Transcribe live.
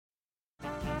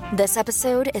This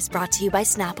episode is brought to you by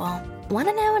Snapple. Want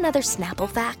to know another Snapple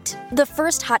fact? The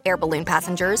first hot air balloon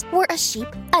passengers were a sheep,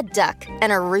 a duck,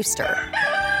 and a rooster.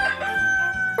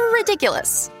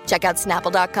 Ridiculous. Check out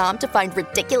Snapple.com to find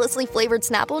ridiculously flavored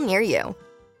Snapple near you.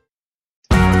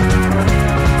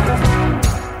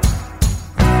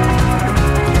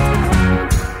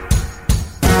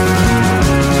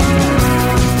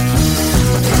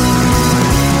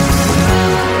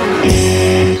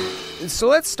 So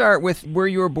let's start with where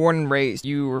you were born and raised.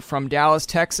 You were from Dallas,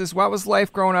 Texas. What was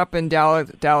life growing up in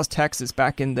Dallas, Texas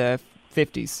back in the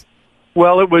 50s?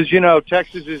 Well, it was,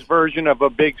 Texas's version of a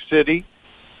big city.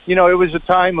 It was a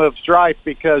time of strife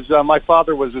because my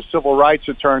father was a civil rights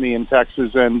attorney in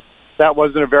Texas, and that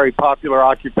wasn't a very popular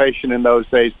occupation in those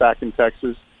days back in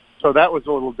Texas. So that was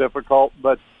a little difficult.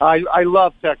 But I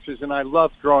loved Texas, and I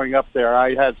loved growing up there.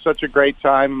 I had such a great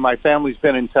time. My family's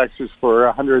been in Texas for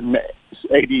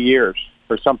 180 years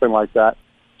or something like that.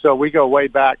 So we go way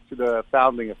back to the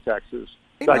founding of Texas.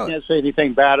 So I can't say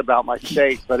anything bad about my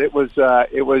state, but it was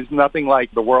nothing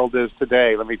like the world is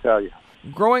today, let me tell you.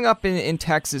 Growing up in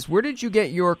Texas, where did you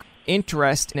get your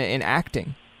interest in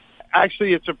acting?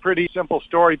 Actually, it's a pretty simple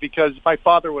story because my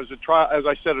father was as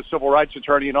I said, a civil rights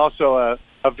attorney and also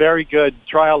a very good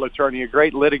trial attorney, a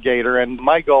great litigator. And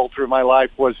my goal through my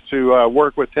life was to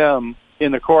work with him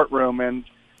in the courtroom. And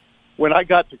when I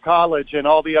got to college and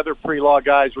all the other pre-law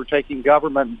guys were taking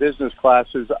government and business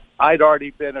classes, I'd already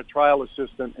been a trial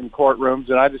assistant in courtrooms,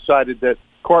 and I decided that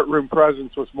courtroom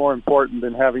presence was more important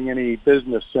than having any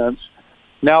business sense.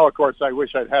 Now, of course, I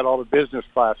wish I'd had all the business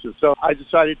classes. So I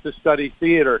decided to study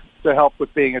theater to help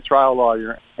with being a trial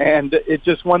lawyer. And it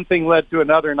just one thing led to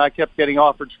another, and I kept getting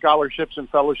offered scholarships and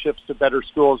fellowships to better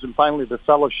schools, and finally the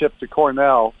fellowship to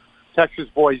Cornell. Texas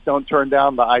boys don't turn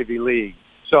down the Ivy League.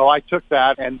 So I took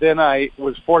that, and then I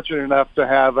was fortunate enough to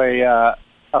have a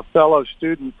fellow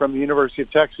student from the University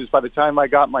of Texas, by the time I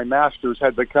got my master's,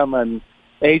 had become an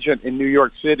agent in New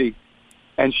York City.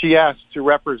 And she asked to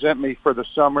represent me for the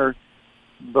summer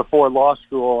before law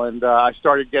school, and I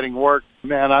started getting work.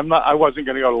 Man, I wasn't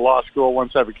going to go to law school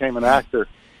once I became an actor.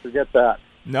 Forget that.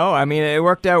 No, I mean, it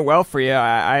worked out well for you.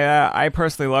 I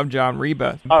personally love John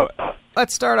Reba. Oh.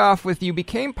 Let's start off with you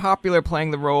became popular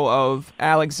playing the role of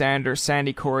Alexander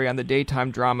Sandy Corey on the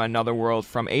daytime drama Another World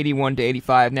from 81 to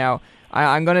 85. Now,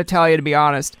 I'm going to tell you, to be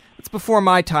honest, it's before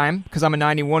my time because I'm a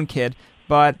 91 kid,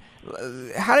 but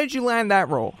how did you land that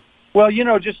role? Well,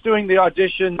 just doing the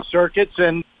audition circuits,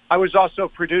 and I was also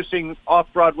producing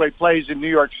off-Broadway plays in New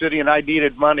York City, and I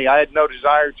needed money. I had no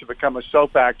desire to become a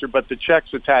soap actor, but the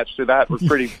checks attached to that were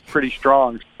pretty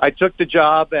strong. I took the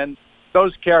job, and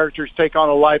those characters take on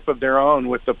a life of their own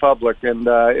with the public, and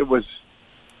it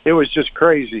was just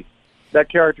crazy. That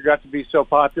character got to be so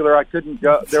popular, I couldn't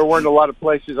go. There weren't a lot of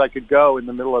places I could go in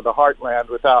the middle of the heartland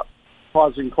without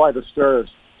causing quite a stir.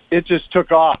 It just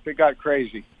took off. It got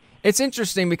crazy. It's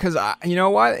interesting because you know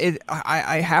what?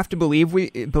 I have to believe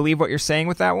what you're saying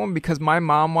with that one, because my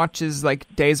mom watches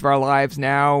like Days of Our Lives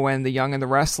now and The Young and the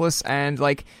Restless, and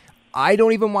like I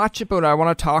don't even watch it, but I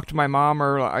want to talk to my mom,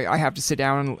 or I have to sit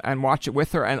down and watch it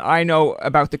with her, and I know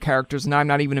about the characters, and I'm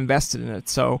not even invested in it.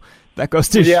 So that goes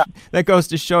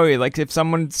to show you. Like if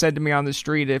someone said to me on the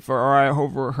street, or I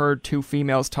overheard two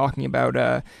females talking about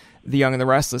The Young and the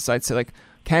Restless, I'd say like,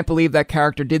 can't believe that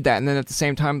character did that, and then at the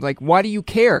same time, like, why do you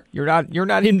care? You're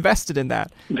not invested in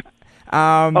that.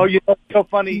 It's so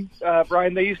funny,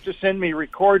 Brian. They used to send me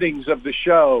recordings of the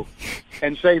show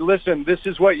and say, listen, this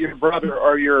is what your brother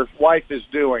or your wife is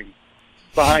doing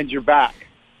behind your back.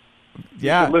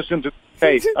 Yeah. You listen to the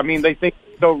tape. I mean, they think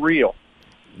it's so real.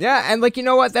 Yeah, and like, you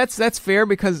know what? That's fair,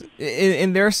 because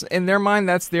in their mind,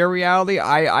 that's their reality.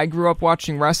 I grew up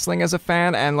watching wrestling as a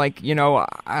fan, and like,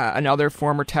 another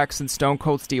former Texan, Stone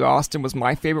Cold Steve Austin, was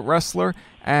my favorite wrestler.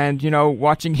 And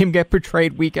watching him get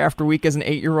portrayed week after week as an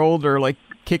 8-year-old or like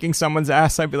kicking someone's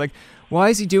ass, I'd be like, why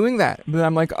is he doing that? But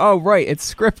I'm like, oh right,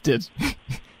 it's scripted.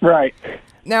 Right.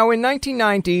 Now, in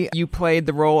 1990, you played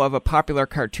the role of a popular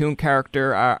cartoon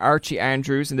character, Archie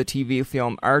Andrews, in the TV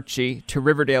film Archie, To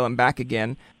Riverdale and Back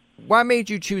Again. Why made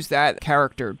you choose that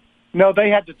character? No, they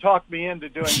had to talk me into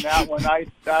doing that one.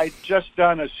 I'd just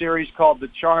done a series called The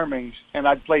Charmings, and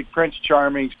I'd played Prince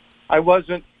Charming. I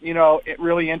wasn't,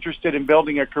 really interested in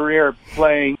building a career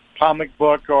playing comic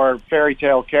book or fairy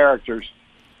tale characters.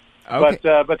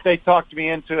 Okay. But they talked me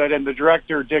into it, and the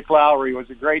director, Dick Lowry, was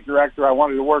a great director. I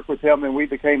wanted to work with him, and we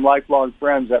became lifelong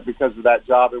friends because of that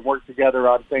job, and worked together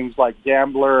on things like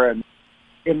Gambler and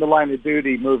In the Line of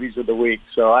Duty movies of the week.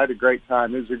 So I had a great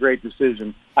time. It was a great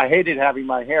decision. I hated having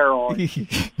my hair on.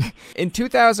 In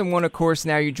 2001, of course,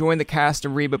 now you joined the cast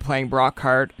of Reba playing Brock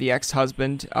Hart, the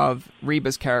ex-husband of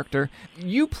Reba's character.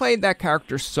 You played that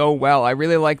character so well. I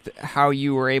really liked how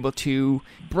you were able to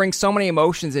bring so many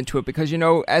emotions into it because, you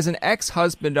know, as an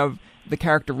ex-husband of the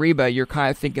character Reba, you're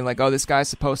kind of thinking like, oh, this guy's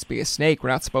supposed to be a snake. We're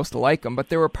not supposed to like him. But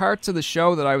there were parts of the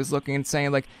show that I was looking and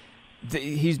saying like,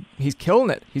 he's killing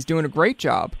it. He's doing a great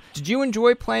job. Did you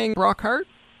enjoy playing Brock Hart?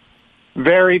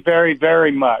 Very, very,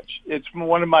 very much. It's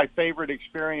one of my favorite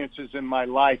experiences in my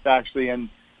life, actually, and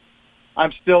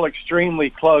I'm still extremely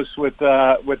close with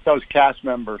those cast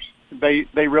members. They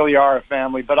really are a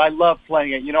family, but I love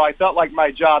playing it. You know, I felt like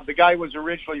my job. The guy was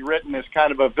originally written as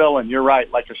kind of a villain. You're right,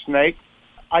 like a snake.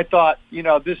 I thought, you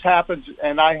know, this happens,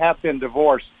 and I have been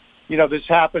divorced. You know, this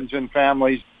happens in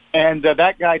families. And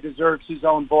that guy deserves his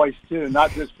own voice, too,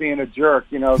 not just being a jerk.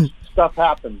 You know, stuff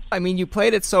happens. I mean, you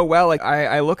played it so well. Like,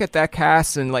 I look at that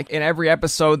cast, and, like, in every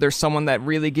episode, there's someone that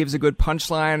really gives a good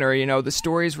punchline or, you know, the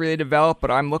story's really developed.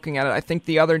 But I'm looking at it. I think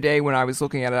the other day when I was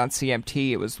looking at it on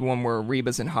CMT, it was the one where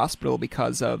Reba's in hospital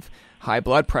because of high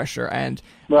blood pressure. And,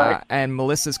 right. And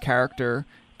Melissa's character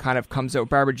kind of comes over,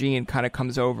 Barbara Jean kind of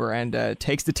comes over and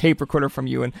takes the tape recorder from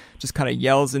you and just kind of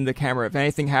yells in the camera, if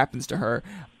anything happens to her,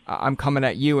 I'm coming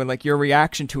at you. And like your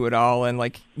reaction to it all, and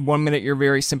like 1 minute you're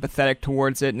very sympathetic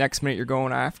towards it, next minute you're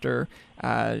going after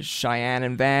Cheyenne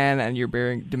and Van, and you're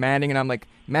very demanding, and I'm like,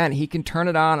 man, he can turn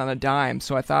it on a dime.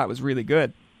 So I thought it was really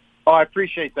good. Oh, I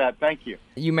appreciate that. Thank you.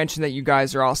 You mentioned that you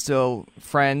guys are all still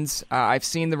friends. I've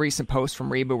seen the recent post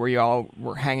from Reba where you all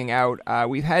were hanging out.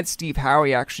 We've had Steve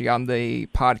Howie actually on the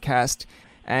podcast,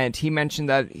 and he mentioned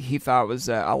that he thought it was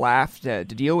a laugh to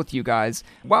deal with you guys.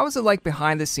 What was it like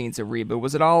behind the scenes at Reba?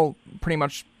 Was it all pretty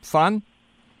much fun?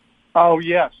 Oh,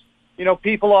 yes. You know,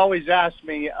 people always ask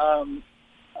me,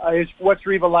 what's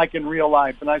Reba like in real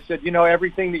life? And I said, you know,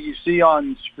 everything that you see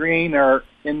on screen or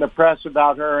in the press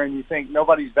about her and you think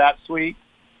nobody's that sweet,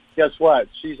 guess what?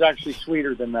 She's actually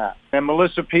sweeter than that. And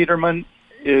Melissa Peterman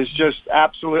is just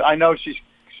absolute. I know she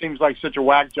seems like such a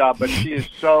whack job, but she is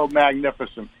so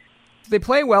magnificent. They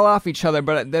play well off each other,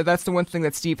 but that's the one thing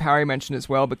that Steve Howie mentioned as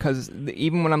well, because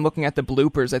even when I'm looking at the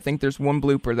bloopers, I think there's one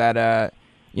blooper that,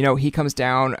 you know, he comes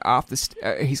down off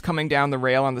he's coming down the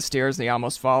rail on the stairs and he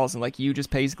almost falls, and like you just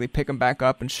basically pick him back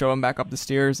up and show him back up the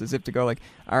stairs as if to go like,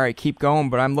 all right, keep going.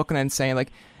 But I'm looking at it and saying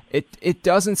like, it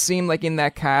doesn't seem like in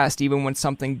that cast, even when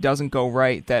something doesn't go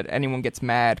right, that anyone gets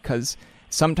mad, because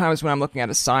sometimes when I'm looking at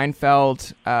a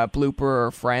Seinfeld blooper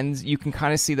or Friends, you can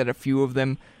kind of see that a few of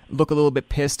them look a little bit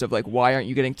pissed of like, why aren't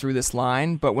you getting through this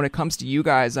line? But when it comes to you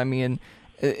guys, I mean,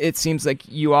 it seems like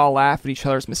you all laugh at each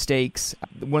other's mistakes.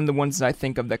 One of the ones that I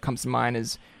think of that comes to mind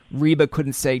is Reba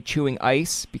couldn't say chewing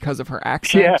ice because of her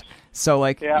accent. Yeah. So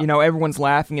like, you know, everyone's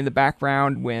laughing in the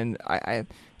background when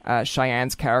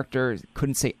Cheyenne's character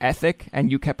couldn't say ethic,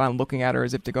 and you kept on looking at her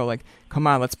as if to go like, come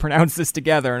on, let's pronounce this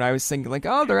together. And I was thinking like,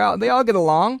 oh, they all get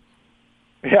along.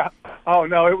 Yeah. Oh,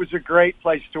 no, it was a great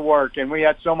place to work, and we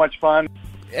had so much fun.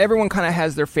 Everyone kind of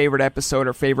has their favorite episode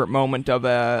or favorite moment of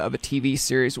a TV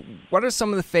series. What are some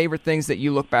of the favorite things that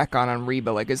you look back on Reba?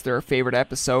 Like, is there a favorite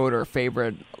episode or a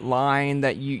favorite line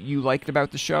that you liked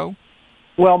about the show?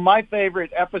 Well, my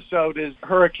favorite episode is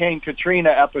Hurricane Katrina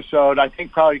episode. I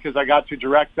think probably because I got to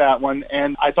direct that one,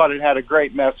 and I thought it had a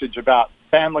great message about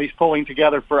families pulling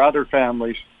together for other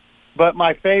families. But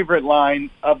my favorite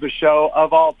line of the show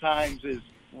of all times is,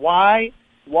 why?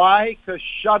 Why? 'Cause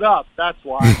shut up. That's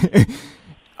why.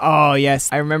 Oh, yes.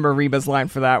 I remember Reba's line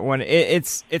for that one.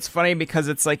 It's funny because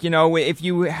it's like, you know, if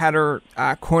you had her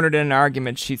cornered in an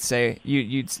argument, she'd say,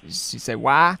 she'd say,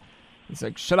 why? It's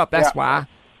like, shut up, that's why.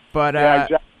 But yeah,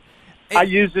 exactly. I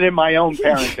use it in my own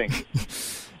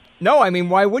parenting. No, I mean,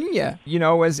 why wouldn't you? You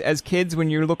know, as kids, when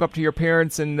you look up to your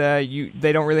parents and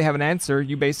they don't really have an answer,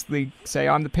 you basically say,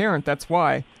 I'm the parent, that's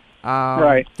why.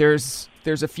 Right. There's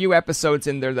a few episodes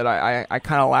in there that I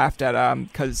kind of laughed at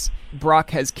because Brock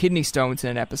has kidney stones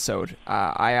in an episode.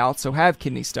 I also have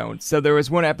kidney stones. So there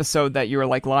was one episode that you were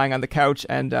like lying on the couch,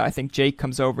 and I think Jake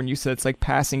comes over and you said it's like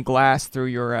passing glass through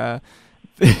your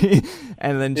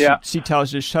and then she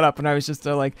tells you to shut up, and I was just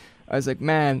I was like,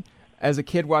 man, as a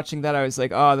kid watching that, I was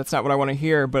like, oh, that's not what I want to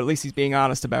hear, but at least he's being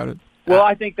honest about it. Well,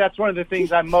 I think that's one of the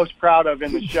things I'm most proud of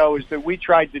in the show is that we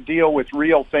tried to deal with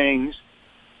real things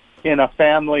in a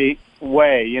family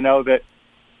way, you know, that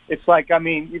it's like, I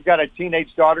mean, you've got a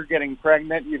teenage daughter getting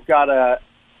pregnant, you've got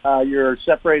your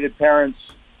separated parents'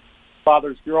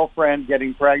 father's girlfriend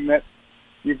getting pregnant,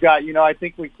 You've got, I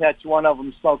think we catch one of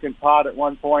them smoking pot at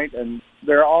one point, and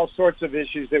there are all sorts of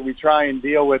issues that we try and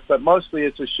deal with, but mostly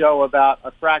it's a show about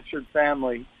a fractured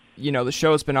family. The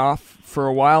show's been off for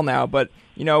a while now, but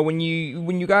when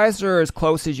you guys are as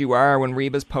close as you are, when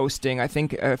Reba's posting, I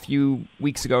think a few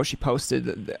weeks ago she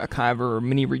posted a kind of a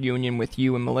mini reunion with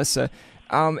you and Melissa.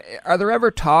 Are there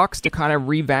ever talks to kind of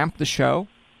revamp the show?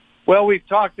 Well, we've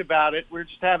talked about it. We're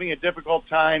just having a difficult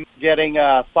time getting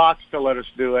Fox to let us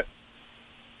do it.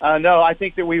 No, I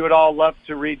think that we would all love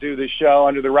to redo the show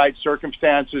under the right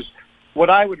circumstances. What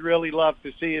I would really love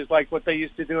to see is like what they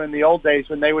used to do in the old days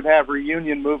when they would have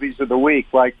reunion movies of the week.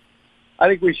 Like, I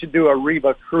think we should do a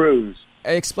Reba cruise.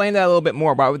 Explain that a little bit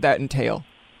more. What would that entail?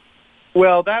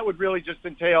 Well, that would really just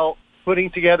entail putting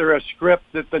together a script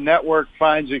that the network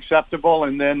finds acceptable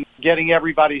and then getting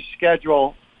everybody's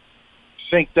schedule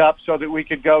synced up so that we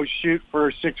could go shoot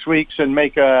for 6 weeks and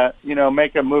make a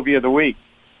movie of the week.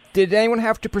 Did anyone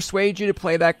have to persuade you to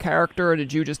play that character, or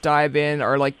did you just dive in,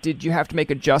 or did you have to make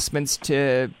adjustments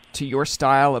to your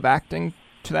style of acting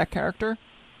to that character?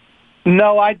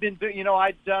 No, I'd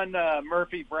done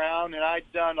Murphy Brown, and I'd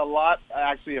done a lot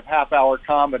actually of half-hour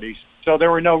comedies, so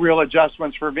there were no real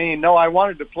adjustments for me. No, I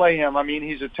wanted to play him. I mean,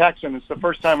 he's a Texan. It's the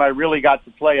first time I really got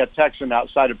to play a Texan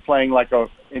outside of playing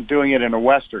and doing it in a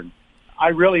Western. I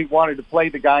really wanted to play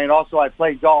the guy, and also I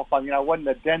played golf. I mean, I wasn't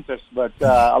a dentist, but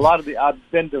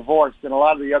I've been divorced, and a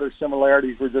lot of the other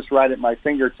similarities were just right at my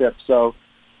fingertips. So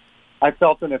I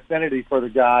felt an affinity for the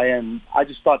guy, and I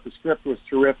just thought the script was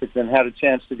terrific and had a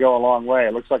chance to go a long way.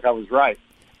 It looks like I was right.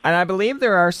 And I believe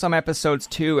there are some episodes,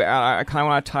 too, I kind of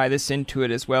want to tie this into it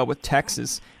as well with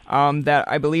Texas, that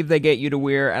I believe they get you to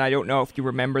wear, and I don't know if you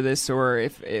remember this or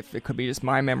if it could be just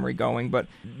my memory going, but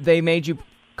they made you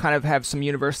kind of have some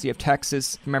University of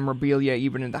Texas memorabilia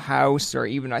even in the house, or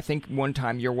even I think one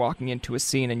time you're walking into a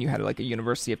scene and you had a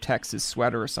University of Texas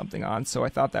sweater or something on, so I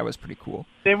thought that was pretty cool.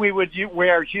 Then we would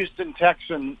wear Houston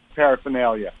Texan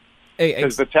paraphernalia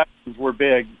because the Texans were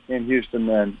big in Houston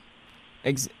then.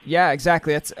 Yeah,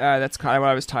 exactly. That's kind of what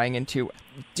I was tying into.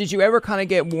 Did you ever kind of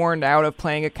get worn out of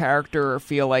playing a character or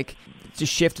feel like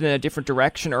just shifted in a different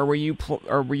direction, or were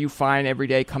you fine every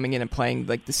day coming in and playing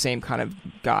the same kind of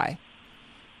guy?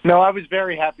 No, I was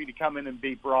very happy to come in and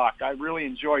be Brock. I really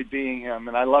enjoyed being him,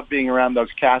 and I love being around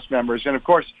those cast members. And, of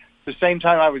course, the same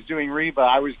time I was doing Reba,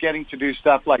 I was getting to do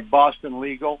stuff like Boston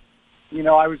Legal.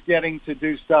 I was getting to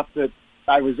do stuff that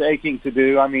I was aching to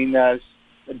do. I mean,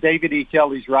 David E.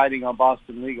 Kelly's writing on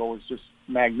Boston Legal was just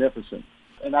magnificent.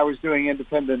 And I was doing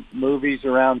independent movies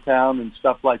around town and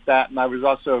stuff like that. And I was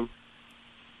also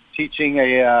teaching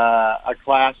a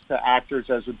class to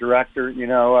actors as a director,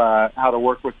 how to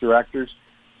work with directors.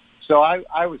 So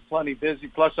I was plenty busy.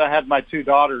 Plus, I had my 2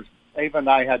 daughters. Ava and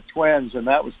I had twins, and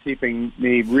that was keeping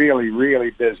me really, really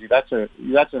busy. That's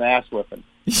an ass whipping.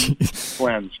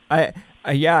 Twins.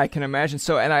 Yeah, I can imagine.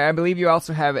 So, and I believe you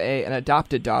also have an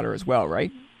adopted daughter as well,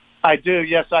 right? I do.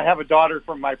 Yes, I have a daughter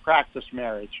from my practice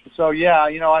marriage. So yeah,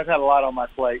 I've had a lot on my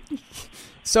plate.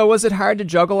 So was it hard to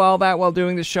juggle all that while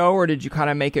doing the show, or did you kind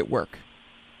of make it work?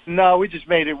 No, we just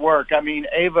made it work. I mean,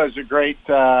 Ava is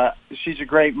she's a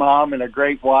great mom and a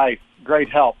great wife, great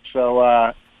help. So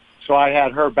I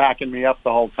had her backing me up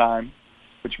the whole time,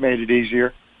 which made it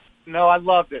easier. No, I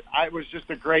loved it. It was just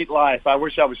a great life. I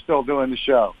wish I was still doing the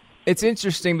show. It's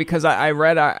interesting because I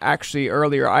read actually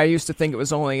earlier, I used to think it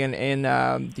was only in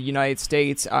the United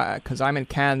States because I'm in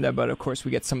Canada, but of course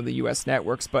we get some of the U.S.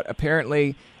 networks. But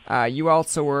apparently you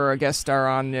also were a guest star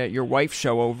on your wife's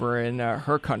show over in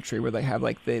her country where they have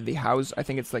the house, I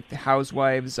think it's the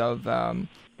Housewives of...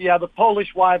 Yeah, the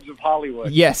Polish Wives of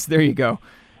Hollywood. Yes, there you go.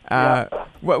 Yeah.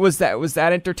 What was that? Was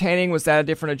that entertaining? Was that a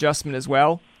different adjustment as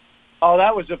well? Oh,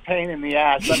 that was a pain in the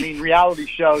ass. I mean, reality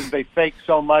shows, they fake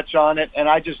so much on it, and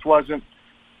I just wasn't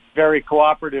very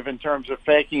cooperative in terms of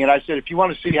faking it. I said, if you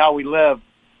want to see how we live,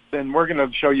 then we're going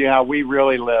to show you how we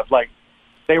really live. Like,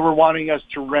 they were wanting us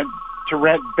to rent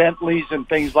Bentleys and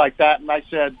things like that, and I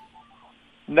said,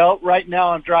 no, right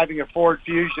now I'm driving a Ford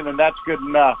Fusion, and that's good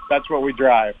enough. That's what we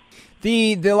drive.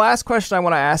 The last question I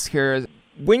want to ask here is,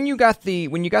 when you got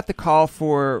the call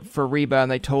for Reba and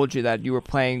they told you that you were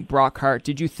playing Brock Hart,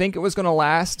 did you think it was going to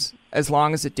last as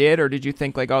long as it did, or did you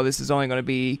think this is only going to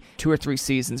be 2 or 3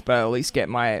 seasons, but I'll at least get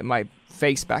my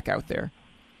face back out there?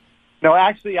 No,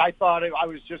 actually, I thought I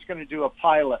was just going to do a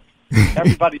pilot.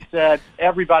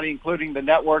 Everybody, including the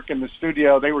network and the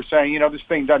studio, they were saying, this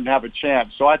thing doesn't have a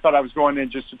chance. So I thought I was going in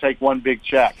just to take one big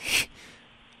check.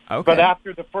 Okay. But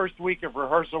after the first week of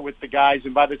rehearsal with the guys,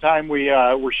 and by the time we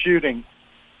were shooting,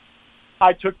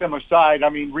 I took them aside. I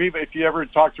mean, Reba, if you ever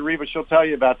talk to Reba, she'll tell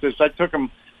you about this. I took them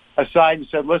aside and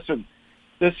said, listen,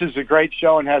 this is a great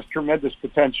show and has tremendous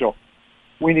potential.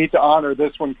 We need to honor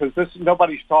this one because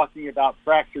nobody's talking about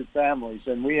fractured families,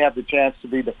 and we have the chance to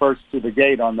be the first to the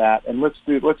gate on that. And let's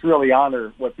really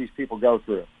honor what these people go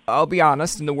through. I'll be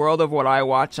honest, in the world of what I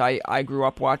watch, I grew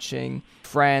up watching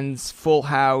Friends, Full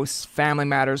House, Family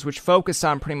Matters, which focus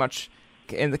on pretty much,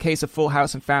 in the case of Full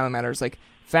House and Family Matters, like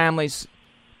families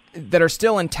that are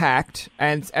still intact,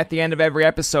 and at the end of every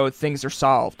episode, things are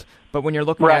solved. But when you're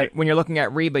looking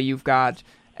at Reba, you've got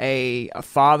a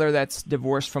father that's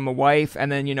divorced from a wife,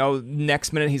 and then,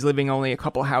 next minute he's living only a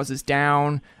couple houses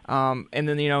down. And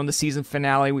then, in the season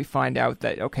finale, we find out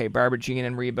that, okay, Barbara Jean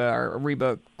and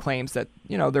Reba claims that,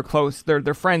 they're close,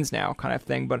 they're friends now kind of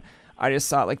thing. But I just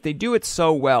thought, like, they do it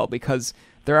so well because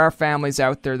there are families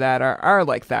out there that are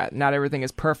like that. Not everything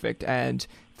is perfect, and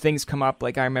things come up.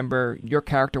 Like, I remember your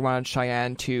character wanted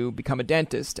Cheyenne to become a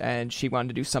dentist, and she wanted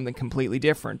to do something completely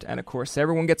different. And, of course,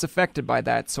 everyone gets affected by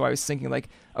that. So I was thinking, like,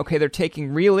 okay, they're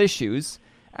taking real issues,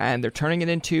 and they're turning it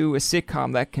into a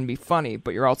sitcom that can be funny,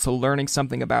 but you're also learning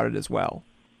something about it as well.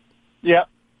 Yeah.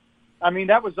 I mean,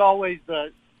 that was always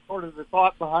the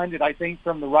thought behind it, I think,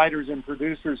 from the writers and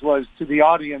producers was to the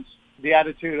audience, the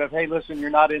attitude of, hey, listen,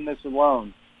 you're not in this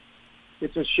alone.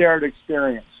 It's a shared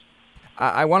experience.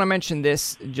 I want to mention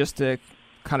this just to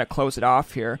kind of close it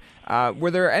off here. Were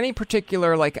there any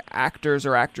particular like actors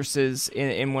or actresses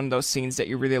in one of those scenes that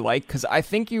you really liked? Because I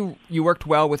think you worked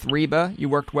well with Reba, you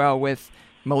worked well with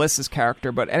Melissa's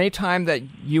character, but any time that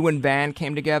you and Van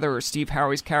came together, or Steve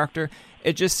Howey's character,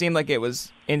 it just seemed like it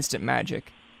was instant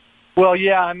magic. Well,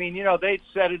 yeah, I mean, they'd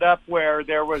set it up where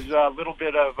there was a little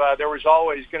bit of, there was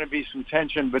always going to be some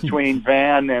tension between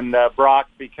Van and Brock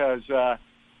because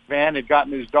Van had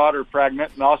gotten his daughter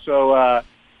pregnant, and also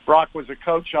Brock was a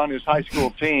coach on his high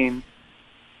school team.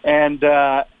 And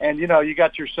you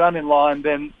got your son-in-law, and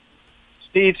then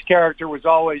Steve's character was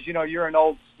always, you're an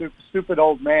old, stupid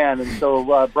old man, and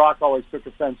so Brock always took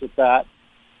offense at that.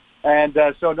 And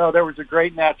so, no, there was a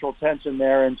great natural tension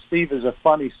there, and Steve is a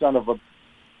funny son of a,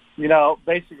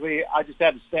 basically I just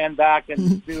had to stand back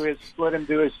and let him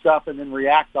do his stuff and then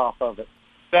react off of it.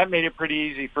 That made it pretty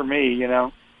easy for me,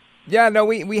 Yeah, no,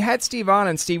 we had Steve on,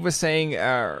 and Steve was saying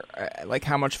like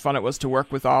how much fun it was to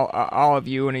work with all of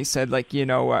you, and he said, like,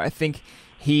 I think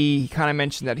he kind of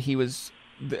mentioned that he was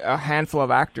a handful of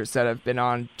actors that have been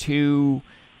on two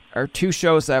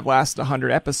shows that have lasted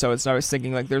 100 episodes. And I was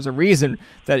thinking, like, there's a reason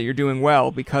that you're doing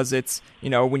well, because it's,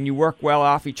 when you work well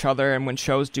off each other and when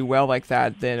shows do well like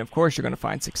that, then of course you're going to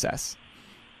find success.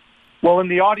 Well,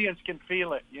 and the audience can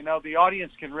feel it. The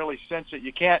audience can really sense it.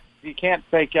 You can't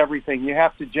fake everything. You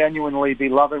have to genuinely be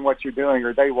loving what you're doing,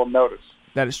 or they will notice.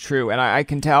 That is true, and I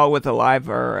can tell with the live,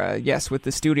 with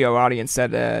the studio audience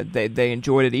that they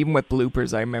enjoyed it, even with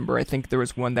bloopers. I remember, I think there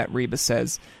was one that Reba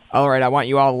says, "All right, I want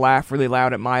you all to laugh really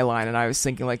loud at my line," and I was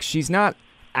thinking, like, she's not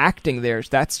acting there.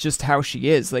 That's just how she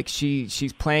is. Like,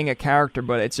 she's playing a character,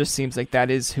 but it just seems like that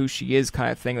is who she is,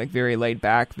 kind of thing. Like, very laid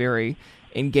back, very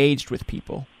engaged with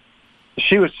people.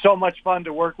 She was so much fun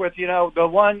to work with. The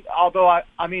one, although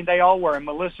I mean, they all were. And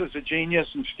Melissa's a genius,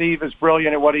 and Steve is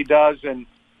brilliant at what he does, and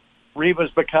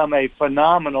Reba's become a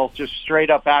phenomenal, just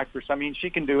straight-up actress. I mean, she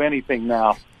can do anything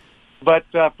now. But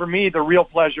for me, the real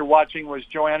pleasure watching was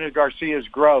Joanna Garcia's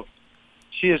growth.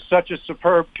 She is such a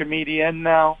superb comedian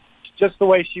now. Just the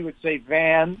way she would say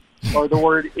Van or the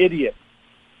word idiot.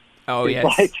 Oh,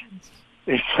 yes.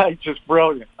 It's like just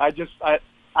brilliant.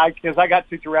 Because I got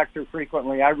to direct her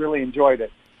frequently, I really enjoyed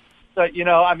it. But,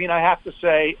 I have to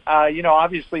say,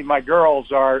 obviously my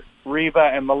girls are Reba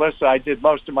and Melissa. I did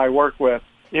most of my work with.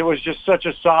 It was just such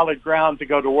a solid ground to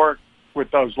go to work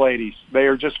with those ladies. They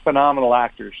are just phenomenal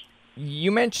actors. You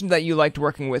mentioned that you liked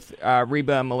working with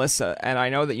Reba and Melissa, and I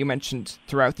know that you mentioned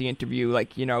throughout the interview,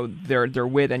 like, their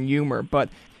wit and humor, but,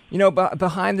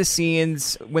 behind the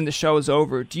scenes, when the show is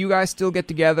over, do you guys still get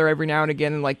together every now and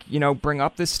again and, like, bring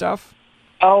up this stuff?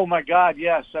 Oh, my God,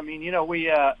 yes. I mean, we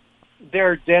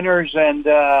there are dinners, and,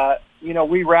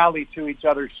 we rally to each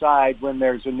other's side when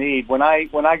there's a need. When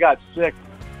I got sick,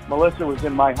 Melissa was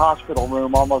in my hospital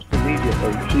room almost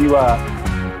immediately.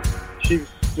 She's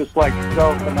just like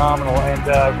so phenomenal,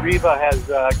 and Reba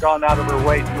has gone out of her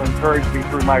way to encourage me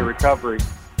through my recovery.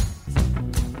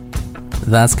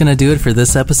 That's going to do it for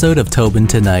this episode of Tobin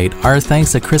Tonight. Our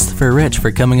thanks to Christopher Rich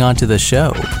for coming on to the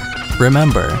show.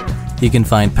 Remember, you can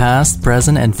find past,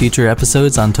 present, and future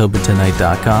episodes on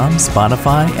TobinTonight.com,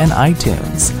 Spotify, and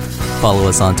iTunes. Follow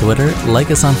us on Twitter, like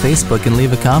us on Facebook, and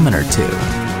leave a comment or two.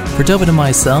 For Tobin and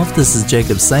myself, this is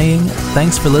Jacob saying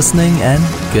thanks for listening and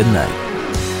good night.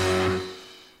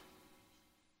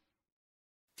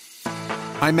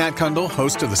 I'm Matt Kundle,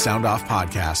 host of the Sound Off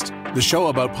Podcast, the show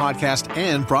about podcast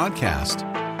and broadcast.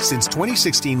 Since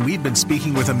 2016, we've been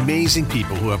speaking with amazing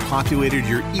people who have populated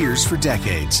your ears for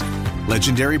decades.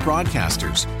 Legendary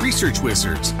broadcasters, research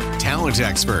wizards, talent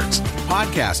experts,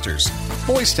 podcasters,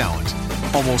 voice talent.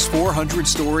 Almost 400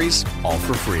 stories, all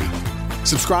for free.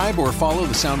 Subscribe or follow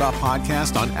the Sound Off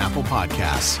Podcast on Apple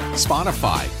Podcasts,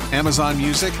 Spotify, Amazon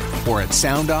Music, or at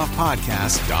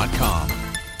soundoffpodcast.com.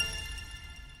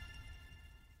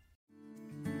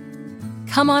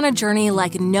 Come on a journey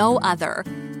like no other,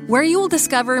 where you will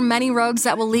discover many roads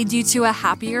that will lead you to a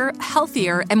happier,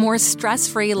 healthier, and more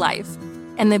stress-free life.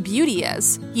 And the beauty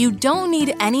is, you don't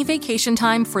need any vacation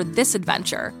time for this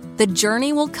adventure. The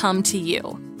journey will come to you.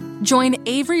 Join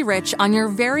Avery Rich on your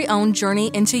very own journey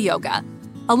into yoga.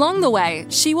 Along the way,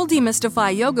 she will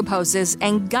demystify yoga poses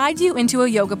and guide you into a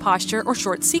yoga posture or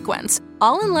short sequence,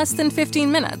 all in less than 15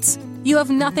 minutes. You have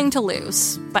nothing to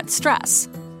lose but stress.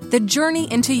 The Journey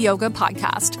into Yoga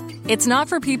podcast. It's not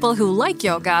for people who like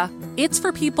yoga, it's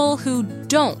for people who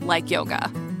don't like yoga.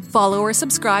 Follow or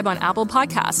subscribe on Apple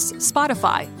Podcasts,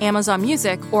 Spotify, Amazon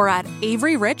Music, or at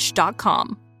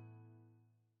averyrich.com.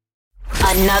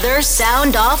 Another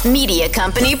Sound Off Media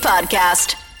Company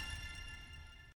podcast.